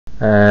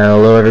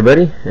Hello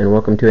everybody, and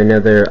welcome to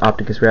another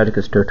Opticus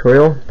Radicus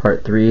tutorial,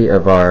 part 3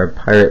 of our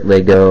Pirate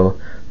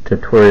LEGO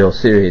tutorial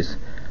series.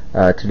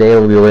 Today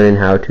we'll be learning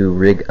how to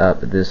rig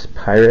up this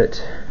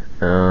pirate.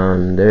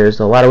 There's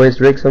a lot of ways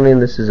to rig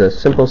something. This is a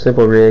simple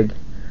rig.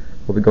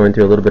 We'll be going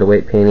through a little bit of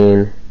weight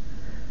painting,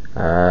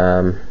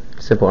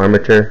 simple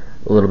armature,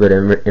 a little bit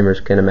of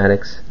inverse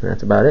kinematics, and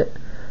that's about it.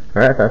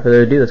 Alright, without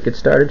further ado, let's get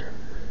started.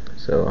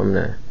 So I'm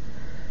going to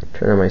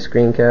turn on my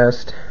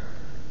screencast,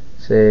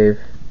 save,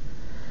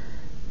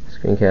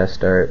 screencast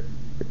start.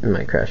 It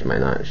might crash, might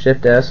not.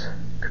 Shift S,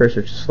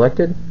 cursor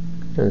selected,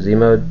 on Z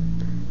mode,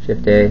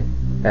 Shift A,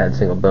 add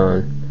single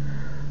bone,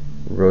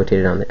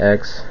 rotate it on the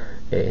X,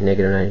 a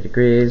 -90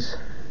 degrees,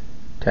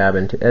 tab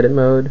into edit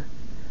mode,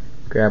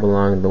 grab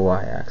along the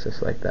Y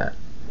axis like that.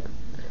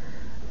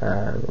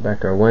 Go back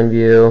to our one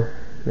view,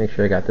 make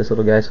sure I got this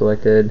little guy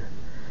selected,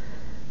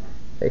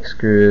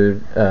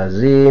 extrude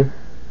Z,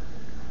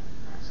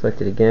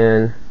 select it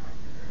again,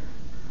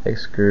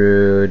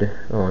 extrude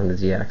along the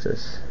Z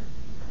axis.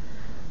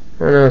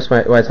 I don't know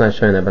why it's not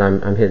showing that, but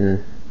I'm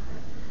hitting.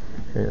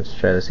 Let's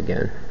try this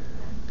again.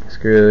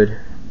 Extrude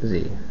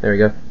Z. There we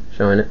go,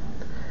 showing it.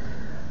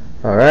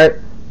 Alright,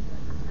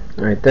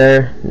 right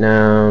there.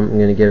 Now I'm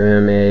going to give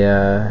him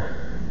a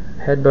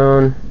head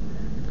bone.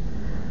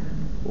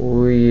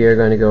 We are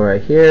going to go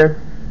right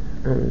here.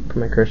 I'm going to put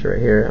my cursor right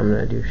here. I'm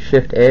going to do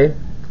Shift A.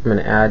 I'm going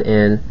to add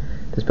in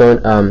this bone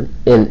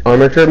in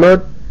armature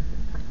mode,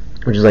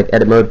 which is like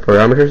edit mode for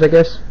armatures, I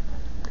guess,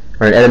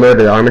 or an edit mode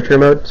or the armature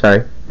mode.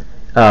 Sorry.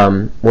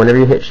 Whenever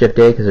you hit Shift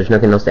A, because there's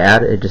nothing else to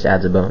add, it just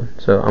adds a bone.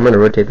 So I'm going to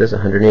rotate this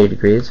 180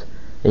 degrees,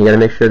 and you got to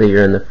make sure that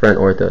you're in the front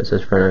ortho. It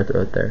says front ortho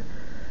right there.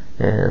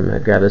 And I'm going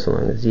to grab this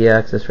along the Z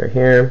axis right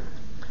here.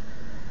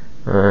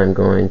 I'm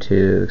going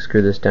to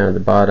screw this down to the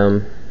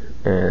bottom,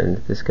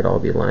 and this could all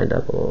be lined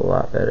up a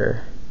lot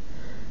better.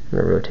 I'm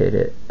going to rotate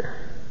it.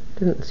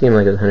 Didn't seem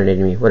like it was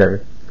 180 to me.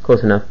 Whatever,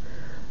 close enough.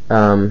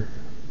 I'm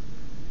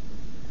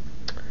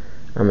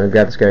going to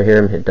grab this guy here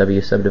and hit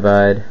W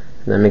subdivide,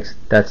 and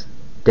that's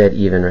dead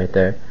even right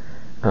there.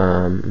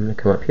 I'm going to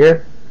come up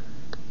here.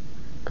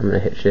 I'm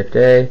going to hit Shift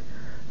A.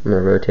 I'm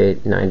going to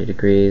rotate 90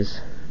 degrees.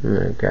 I'm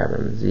going to grab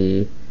him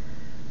Z.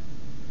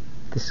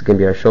 This is going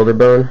to be our shoulder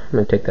bone. I'm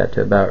going to take that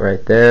to about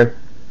right there,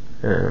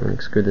 and I'm going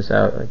to screw this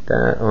out like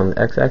that on the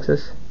X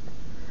axis,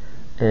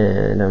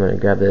 and I'm going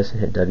to grab this and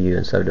hit W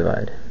and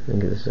subdivide.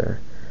 And this is our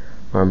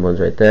arm bones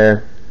right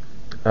there.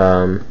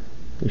 You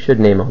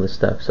should name all this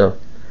stuff. So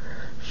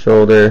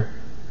shoulder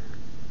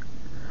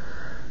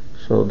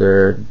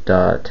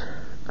dot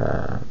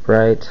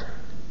right,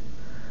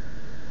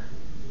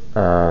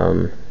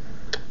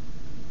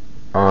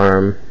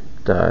 arm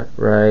dot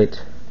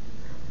right.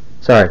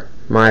 Sorry,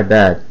 my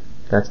bad.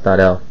 That's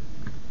dot L.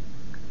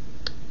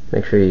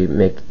 Make sure you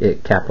make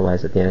it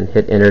capitalized at the end.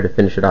 Hit enter to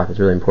finish it off. It's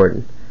really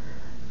important.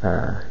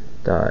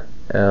 Dot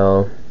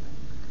L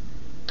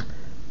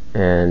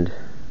and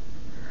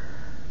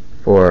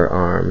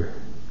forearm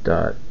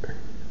dot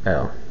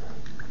L.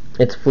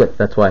 It's flipped,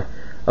 that's why.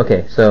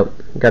 Okay, so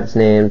got this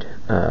named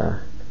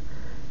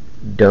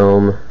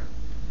dome,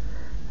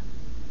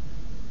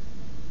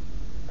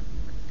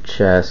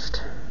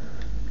 chest,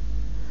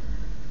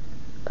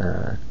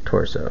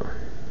 torso,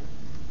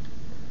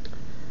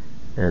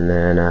 and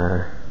then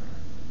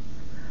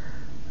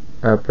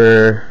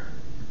upper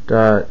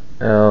dot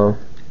L.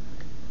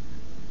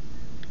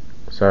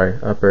 Sorry,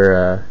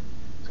 upper.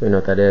 So we know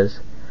what that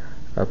is.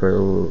 Upper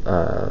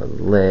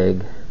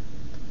leg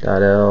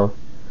dot L.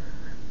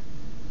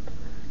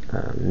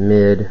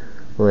 Mid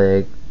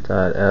leg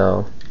dot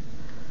L,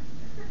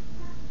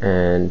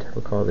 and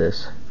we'll call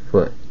this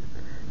foot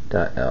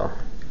dot L.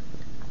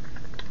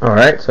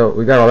 Alright, so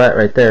we got all that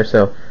right there.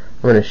 So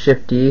I'm going to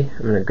Shift D.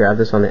 I'm going to grab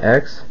this on the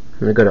X. I'm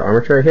going to go to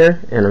armature right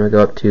here, and I'm going to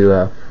go up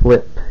to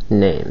flip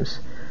names.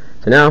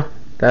 So now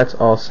that's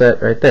all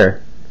set right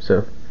there.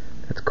 So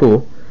that's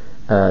cool.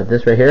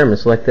 This right here, I'm going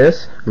to select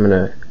this. I'm going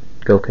to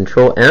go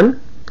Control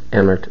M, and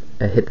I'm going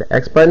to hit the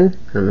X button,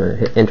 and I'm going to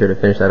hit enter to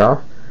finish that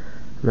off.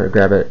 I'm going to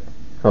grab it.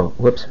 Oh,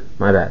 whoops,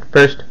 my bad.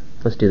 First,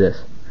 let's do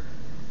this.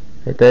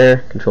 Right there,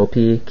 Control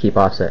P, keep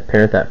offset.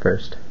 Parent that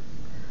first.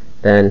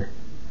 Then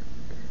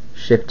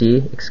Shift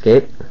D,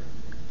 escape.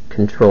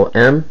 Control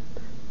M,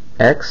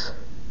 X,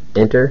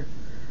 enter,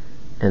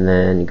 and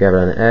then you grab it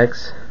on the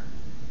X.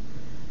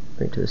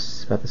 Bring it to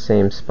about the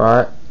same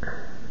spot.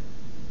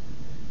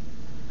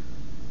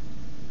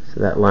 So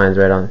that line's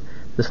right on.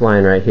 This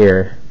line right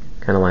here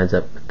kind of lines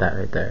up with that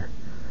right there.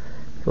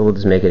 So we'll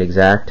just make it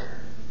exact.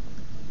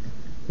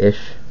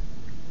 Ish.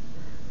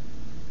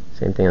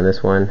 Same thing on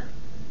this one.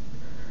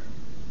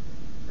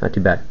 Not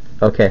too bad.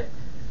 Okay.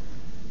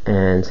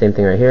 And same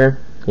thing right here.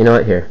 You know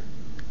what? Here.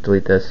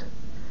 Delete this.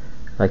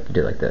 I like to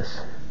do it like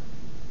this.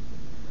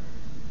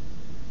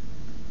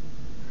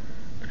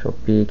 Control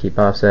P, keep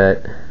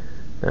offset.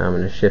 Now I'm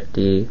going to Shift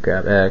D,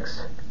 grab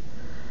X.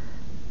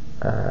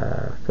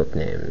 Flip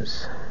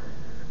names.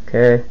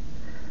 Okay.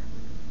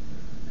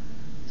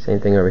 Same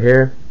thing over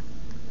here.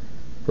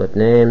 Flip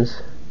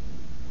names.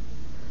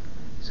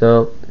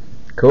 So,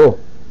 cool.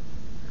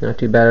 Not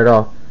too bad at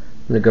all.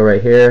 I'm going to go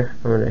right here.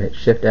 I'm going to hit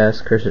Shift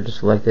S, cursor to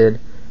selected,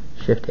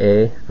 Shift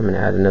A. I'm going to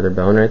add another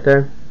bone right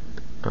there.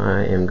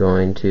 I am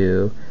going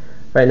to,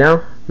 right now,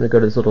 I'm going to go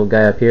to this little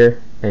guy up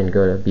here and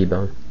go to B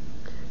bone.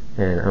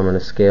 And I'm going to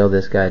scale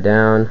this guy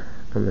down.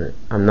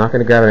 I'm not going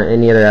to grab it on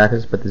any other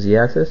axis but the Z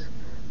axis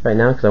right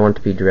now because I want it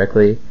to be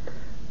directly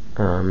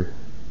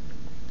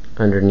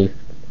underneath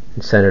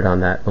and centered on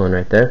that bone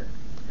right there.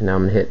 And now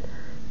I'm going to hit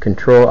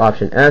Control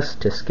Option S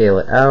to scale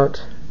it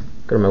out.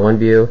 Go to my one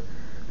view.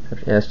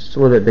 Option S, just a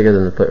little bit bigger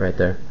than the foot right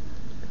there.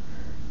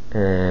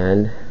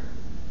 And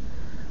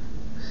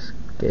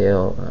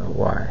scale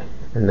Y.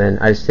 And then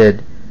I just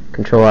did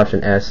Control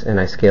Option S and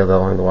I scaled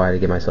along the Y to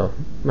give myself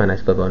my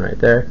nice foot bone right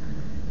there.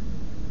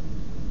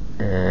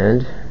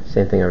 And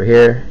same thing over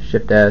here.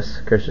 Shift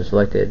S, cursor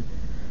selected,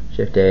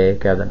 Shift A,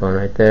 grab that bone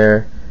right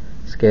there,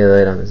 scale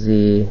it on the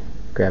Z,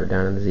 grab it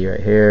down on the Z right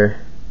here.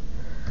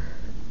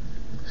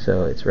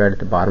 So it's right at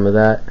the bottom of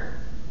that.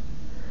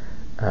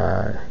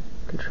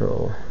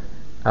 Control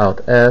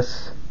Alt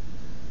S,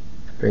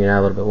 bring it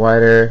out a little bit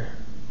wider,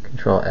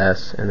 Control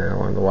S, and then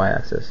along the Y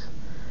axis.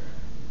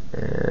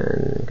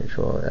 And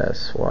Control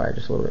S, Y,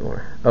 just a little bit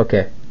more.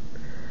 Okay.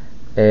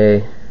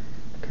 A,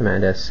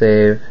 Command S,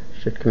 save,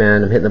 Shift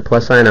Command. I'm hitting the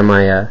plus sign on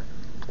my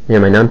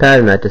my numpad,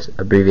 and that just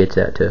abbreviates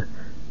that to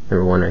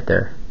number 1 right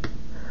there.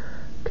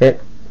 Okay.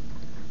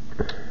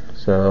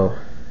 So,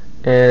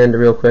 and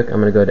real quick, I'm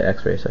going to go to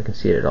X-ray so I can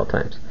see it at all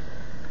times.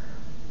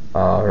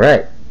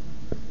 Alright.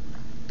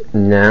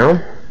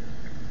 Now,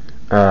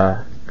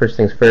 first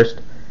things first,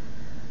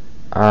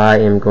 I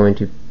am going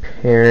to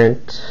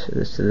parent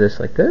this to this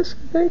like this,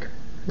 I think.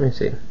 Let me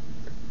see.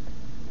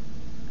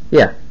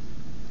 Yeah.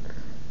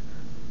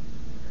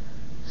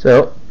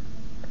 So,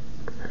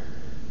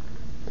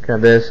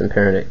 grab this and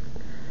parent it.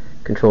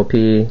 Control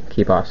P,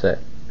 keep offset.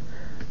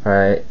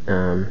 Alright,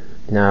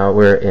 now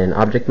we're in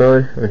object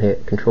mode. I'm going to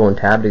hit Control and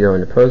Tab to go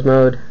into pose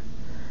mode.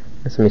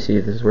 Let me see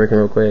if this is working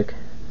real quick.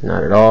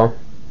 Not at all.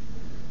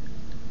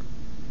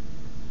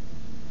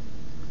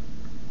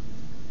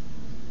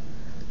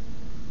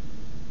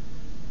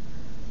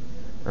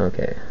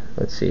 Okay,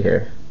 let's see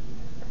here.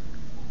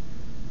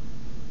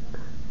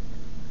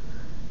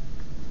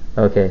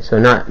 Okay, so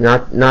not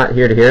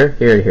here to here,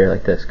 here to here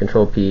like this.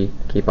 Control P,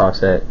 keep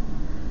offset.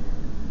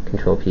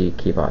 Control P,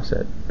 keep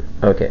offset.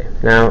 Okay,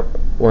 now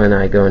when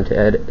I go into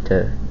edit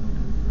to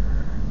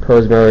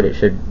pose mode, it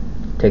should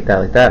take that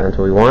like that. That's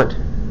what we want.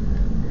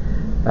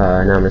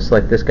 Now I'm going to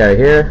select this guy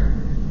here.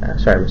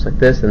 Sorry, I'm going to select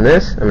this and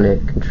this. I'm going to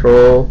hit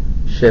Control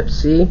Shift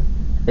C,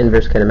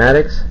 inverse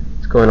kinematics.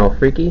 It's going all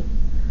freaky.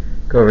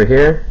 Go over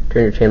here,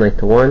 turn your chain length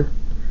to 1.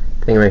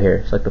 Thing right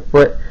here, select the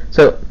foot.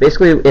 So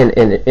basically, in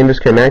inverse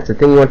kinematics, the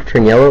thing you want to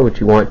turn yellow, which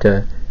you want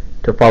to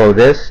follow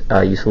this,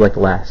 you select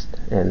last.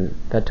 And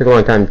that took a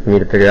long time for me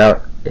to figure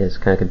out. It's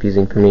kind of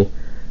confusing for me,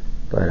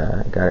 but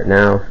I got it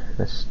now.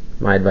 That's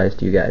my advice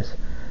to you guys.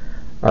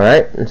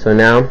 Alright, and so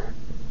now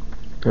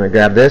when I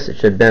grab this, it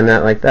should bend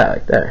that like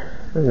there.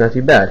 That's not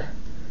too bad.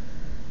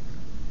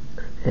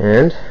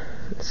 And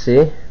let's see.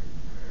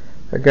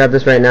 If I grab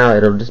this right now,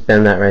 it'll just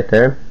bend that right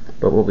there.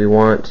 But what we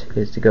want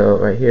is to go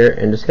right here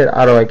and just hit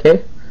Auto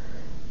IK,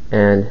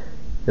 and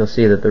you'll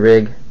see that the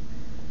rig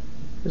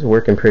is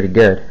working pretty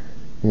good.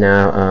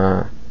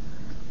 Now,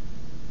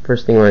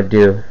 first thing I want to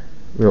do,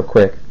 real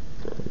quick,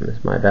 this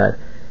is my bad,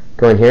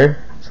 go in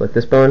here, select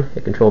this bone,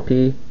 hit Control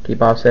P,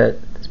 keep offset,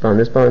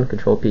 this bone,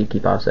 Control P,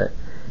 keep offset.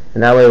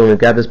 And that way when we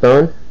grab this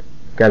bone,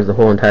 it grabs the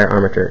whole entire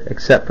armature,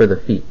 except for the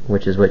feet,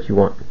 which is what you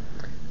want.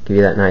 Give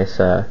you that nice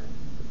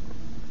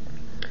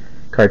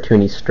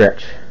cartoony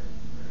stretch.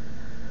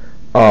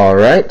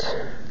 Alright,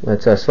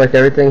 let's select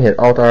everything, hit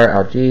Alt R,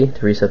 Alt G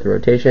to reset the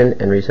rotation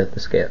and reset the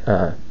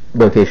scale,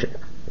 location.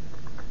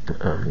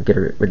 Get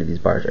rid of these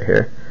bars right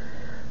here.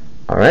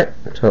 Alright,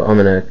 so I'm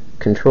going to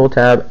Control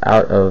Tab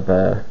out of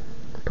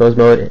pose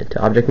mode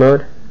into object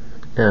mode.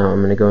 Now I'm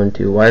going to go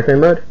into wireframe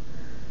mode.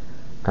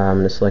 I'm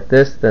going to select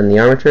this, then the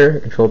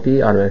armature, Control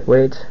P, automatic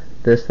weights,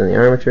 this, then the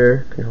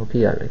armature, Control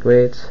P, automatic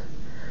weights,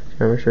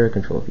 armature,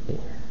 Control P,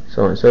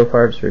 so on and so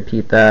forth. Just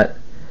repeat that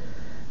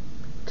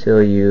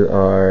till you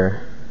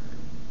are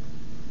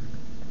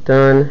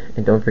done,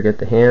 and don't forget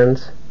the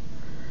hands.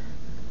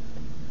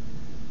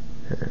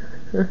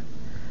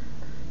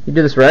 You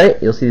do this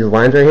right, you'll see these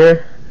lines right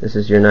here. This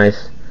is your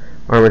nice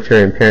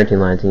armature and parenting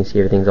lines, and you see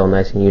everything's all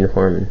nice and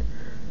uniform and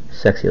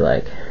sexy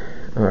like.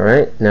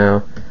 Alright,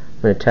 now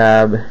I'm going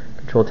to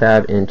Control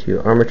Tab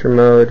into armature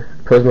mode,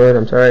 pose mode,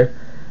 I'm sorry.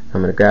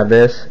 I'm going to grab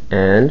this,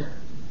 and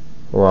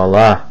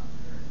voila,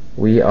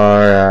 we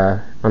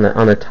are on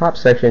the top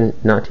section.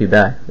 Not too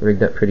bad,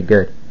 rigged up pretty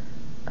good.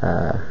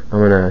 I'm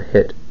going to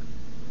hit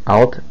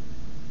Alt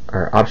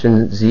or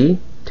Option Z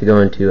to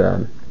go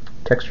into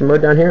texture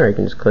mode down here. Or you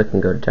can just click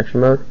and go to texture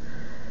mode,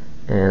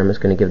 and I'm just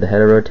going to give the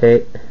head a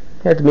rotate.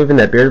 I had to move in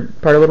that beard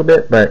part a little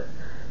bit, but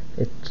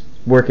it's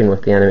working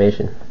with the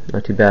animation.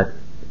 Not too bad.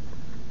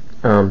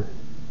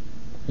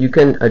 You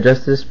can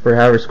adjust this for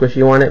however squishy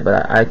you want it,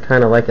 but I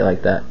kind of like it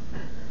like that.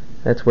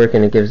 That's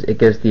working. It gives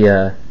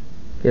the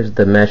gives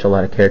the mesh a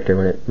lot of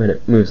character when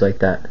it moves like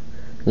that.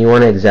 And you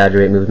want to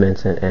exaggerate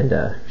movements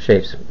and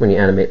shapes when you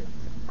animate,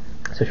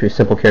 especially with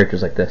simple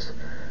characters like this.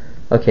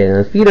 Okay,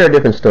 now the feet are a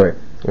different story.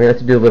 We're going to have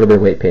to do a little bit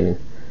of weight painting.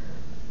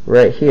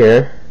 Right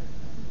here,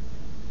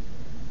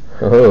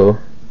 okay,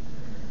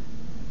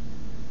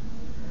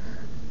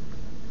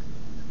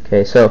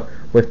 so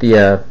with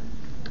the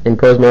in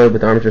pose mode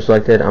with the armature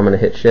selected, I'm going to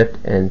hit shift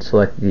and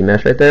select the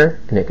mesh right there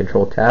and hit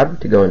control tab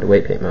to go into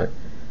weight paint mode.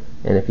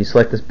 And if you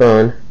select this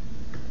bone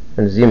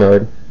in Z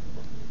mode,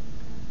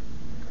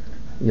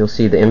 you'll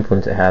see the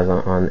influence it has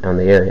on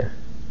the area.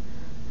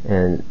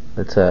 And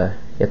let's you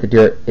have to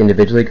do it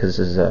individually because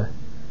this is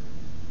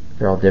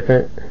they're all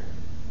different.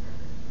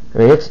 I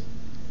mean,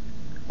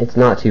 it's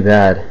not too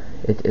bad.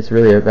 It's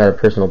really about a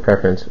personal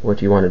preference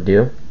what you want to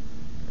do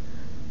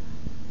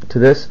to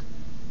this.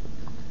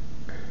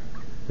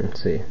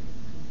 Let's see.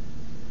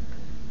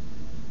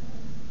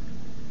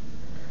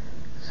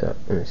 So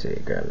let me see.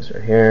 Grab this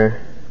right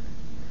here.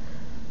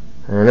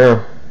 I don't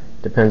know.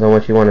 Depends on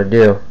what you want to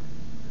do.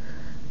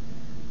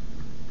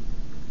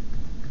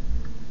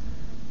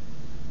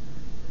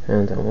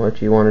 Depends on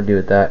what you want to do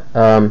with that.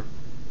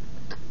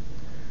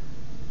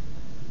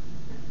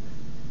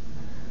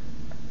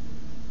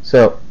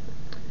 So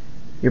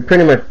you're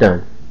pretty much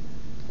done.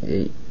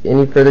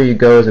 Any further you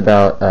go is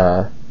about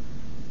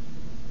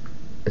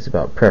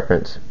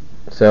preference.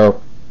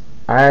 So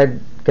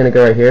I'm gonna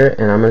go right here,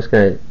 and I'm just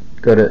gonna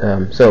go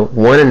to so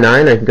 1 and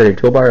 9. I can go to your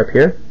toolbar up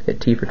here, hit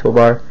T for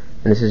toolbar,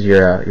 and this is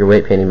your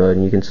weight painting mode,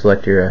 and you can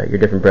select your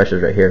different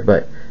brushes right here.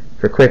 But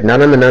for quick,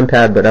 not on the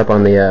numpad, but up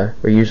on the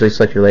where you usually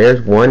select your layers.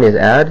 1 is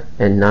add,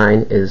 and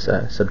 9 is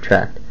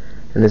subtract.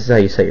 And this is how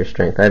you set your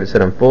strength. I have it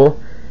set on full.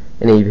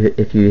 And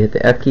if you hit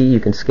the F key, you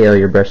can scale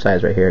your brush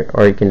size right here,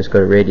 or you can just go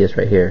to radius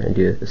right here and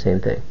do the same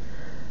thing.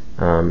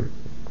 I'm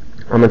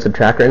on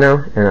subtract right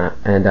now,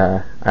 and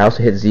I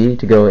also hit Z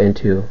to go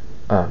into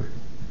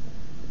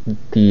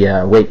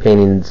the weight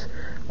paintings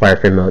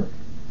wireframe mode.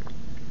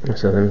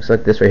 So let me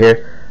select this right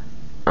here.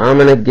 I'm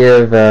gonna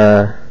give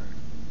let's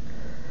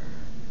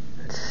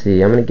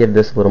see, I'm gonna give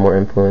this a little more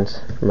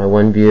influence. For my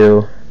one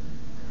view,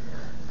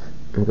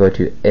 I'm going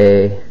to go to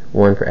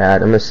A1 for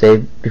add. I'm going to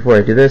save before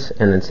I do this,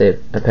 and then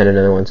save, append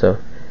another one, so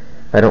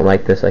if I don't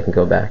like this, I can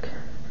go back.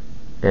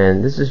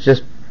 And this is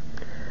just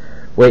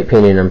weight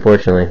painting,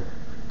 unfortunately,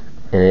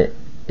 and it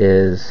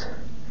is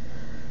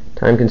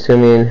time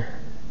consuming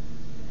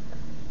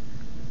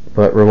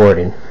but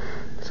rewarding.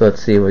 So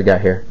let's see what we got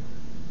here.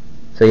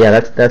 So yeah,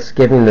 that's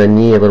giving the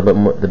knee a little bit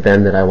more, the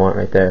bend that I want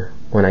right there,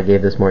 when I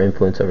gave this more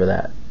influence over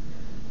that,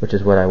 which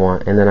is what I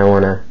want. And then I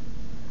want to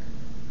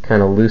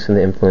kind of loosen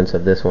the influence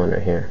of this one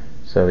right here,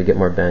 so we get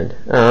more bend.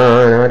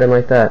 Oh no, I didn't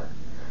like that.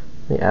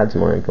 Let me add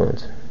some more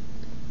influence.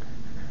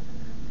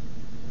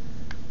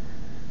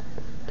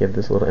 Give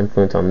this a little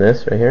influence on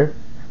this right here.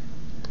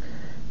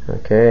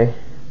 Okay,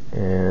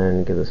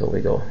 and give this a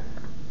wiggle.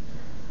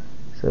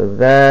 So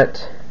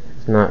that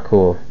is not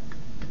cool.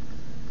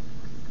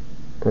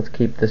 Let's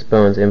keep this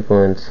bone's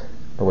influence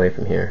away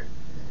from here.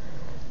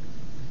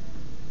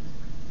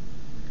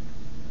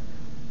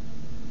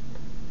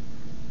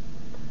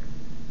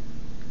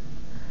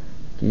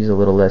 Use a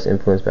little less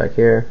influence back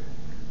here,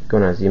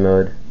 going on Z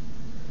mode,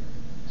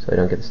 so I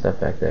don't get the stuff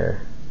back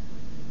there.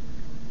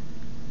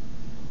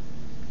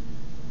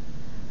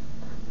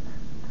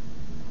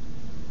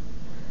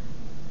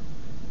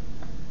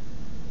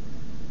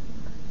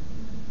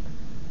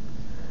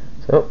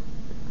 So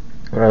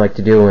what I like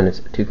to do when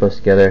it's too close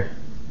together,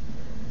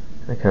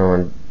 I kind of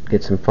want to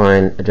get some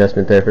fine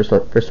adjustment there. First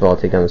of all, I'll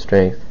take down the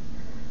strength,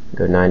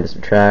 go 9 to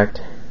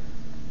subtract,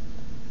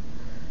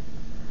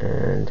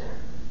 and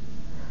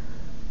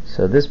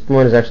so this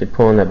one is actually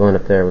pulling that bone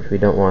up there, which we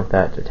don't want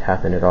that to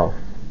happen at all.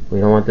 We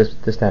don't want this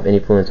to have any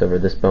influence over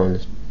this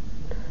bone's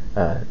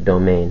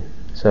domain.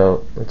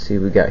 So let's see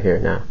what we got here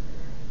now.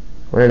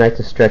 I want it nice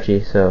and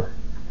stretchy, so,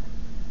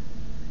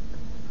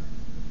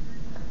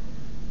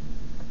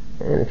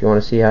 and if you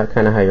want to see how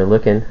you're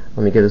looking,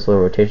 let me give this a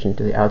little rotation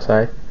to the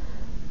outside.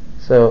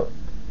 So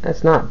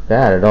that's not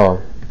bad at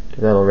all.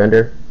 Give that a little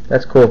render.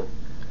 That's cool.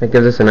 That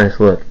gives us a nice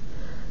look.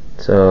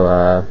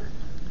 So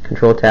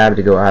control tab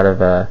to go out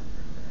of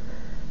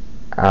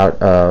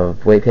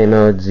weight paint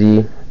mode,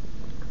 Z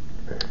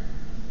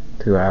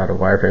to out of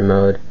wireframe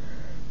mode,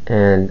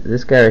 and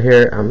this guy right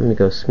here, I'm going to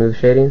go smooth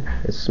shading.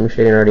 Is smooth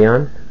shading already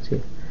on? Let's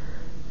see,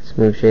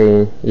 smooth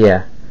shading,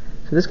 yeah.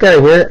 So this guy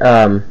right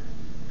here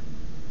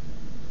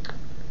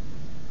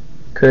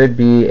could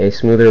be a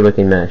smoother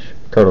looking mesh,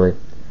 totally.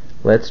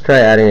 Let's try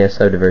adding a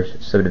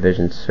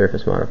subdivision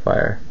surface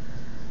modifier,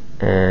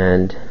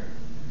 and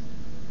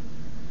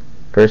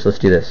first let's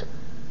do this.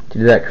 To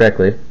do that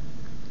correctly,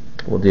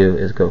 what we'll do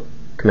is go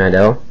Command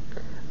L,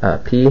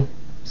 P,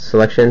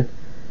 selection.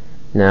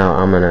 Now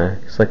I'm going to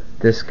select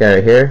this guy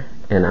right here,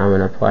 and I'm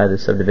going to apply the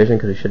subdivision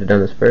because we should have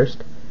done this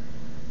first.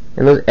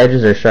 And those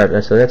edges are sharp,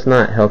 so that's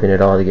not helping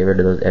at all to get rid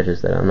of those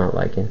edges that I'm not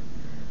liking.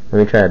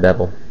 Let me try a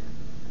bevel.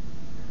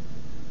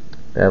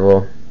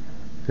 Bevel.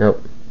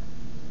 Nope.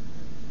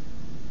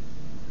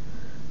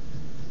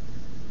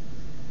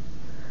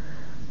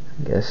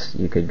 I guess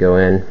you could go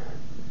in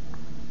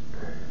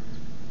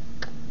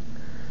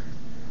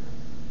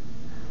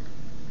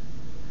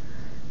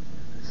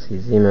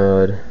Z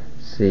mode,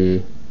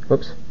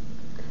 whoops.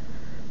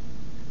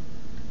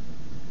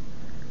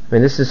 I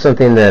mean, this is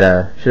something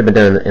that should have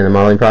been done in the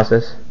modeling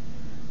process,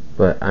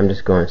 but I'm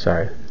just going,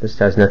 sorry. This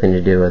has nothing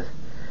to do with,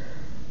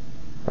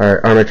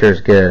 our armature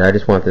is good. I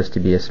just want this to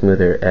be a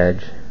smoother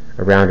edge,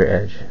 a rounder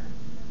edge.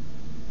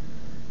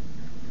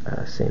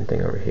 Same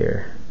thing over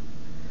here.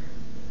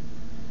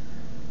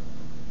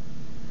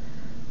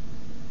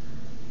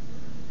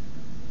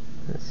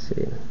 Let's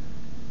see.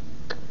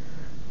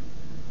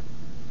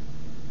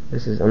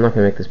 This is, I'm not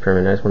going to make this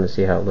permanent, I just want to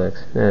see how it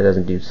looks. It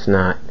doesn't do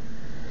snot.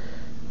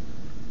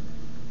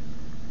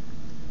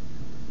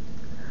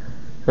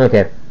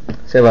 Okay,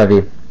 c'est la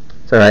vie.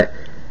 It's alright.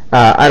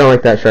 I don't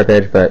like that sharp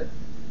edge, but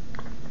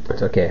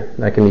it's okay.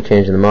 That can be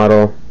changed in the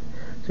model.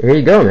 So here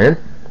you go, man.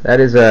 That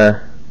is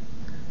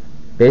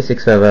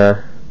basics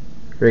of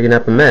rigging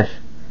up a mesh.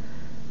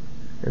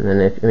 And then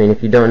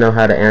if you don't know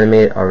how to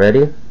animate it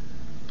already,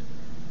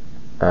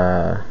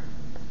 I'll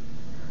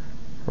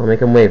make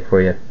them wave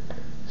for you.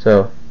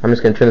 So I'm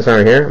just going to turn this on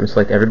right here. I'm going to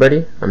select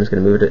everybody. I'm just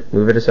going to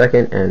move it a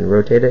second and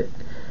rotate it.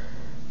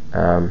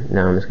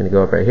 Now I'm just going to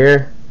go up right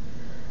here,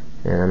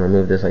 and I'm going to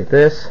move this like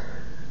this.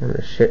 I'm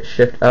going to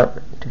shift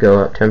up to go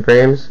up 10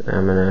 frames.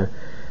 I'm going to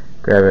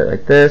grab it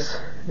like this,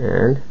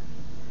 and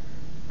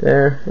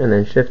there, and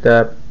then shift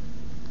up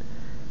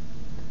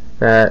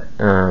that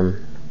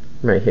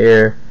right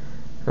here.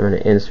 I'm going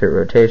to insert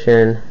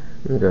rotation.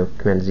 I'm going to go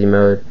Command Z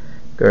mode,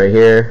 go right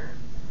here,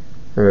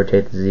 and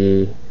rotate the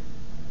Z.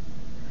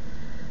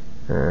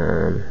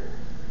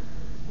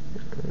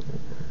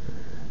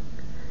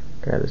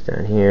 Grab this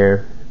down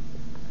here.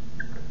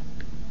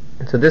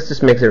 And so this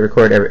just makes it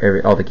record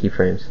all the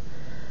keyframes.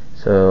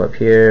 So up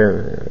here, I'm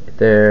gonna go right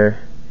there,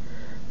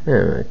 and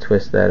I'm going to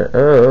twist that.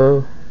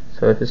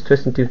 So if it's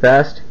twisting too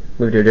fast,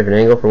 move to a different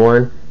angle for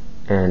one,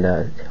 and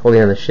holding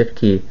down the shift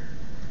key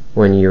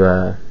when you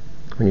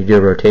do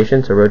a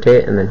rotation. So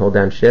rotate and then hold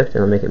down shift, and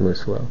it'll make it move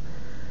slow.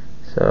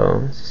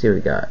 So let's see what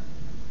we got.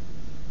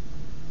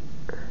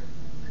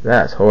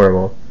 That's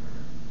horrible.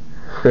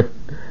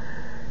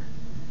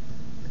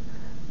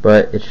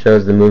 But it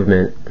shows the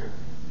movement.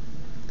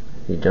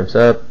 He jumps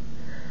up,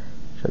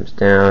 jumps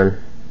down.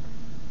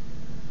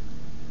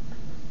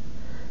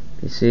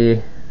 You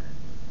see,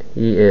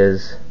 he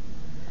is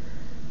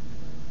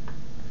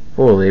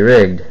fully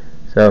rigged.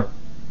 So,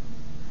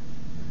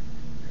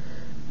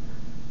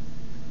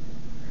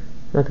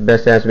 not the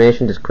best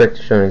animation, just quick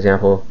to show an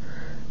example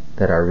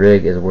that our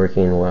rig is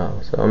working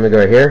well. So I'm going to go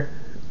right here.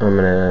 I'm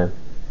going to,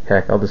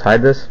 heck, I'll just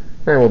hide this,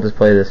 and we'll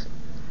display this.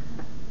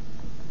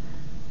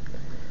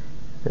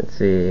 Let's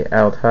see,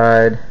 alt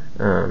hide.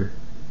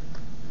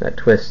 That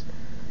twist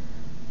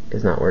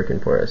is not working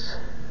for us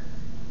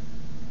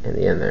in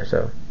the end there,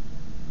 so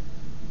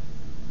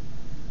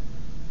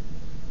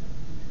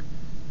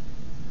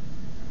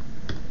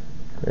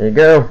there you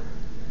go.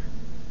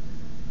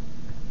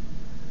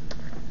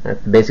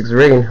 That's the basics of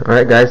rigging.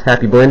 Alright guys,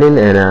 happy blending,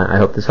 and I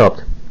hope this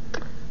helped.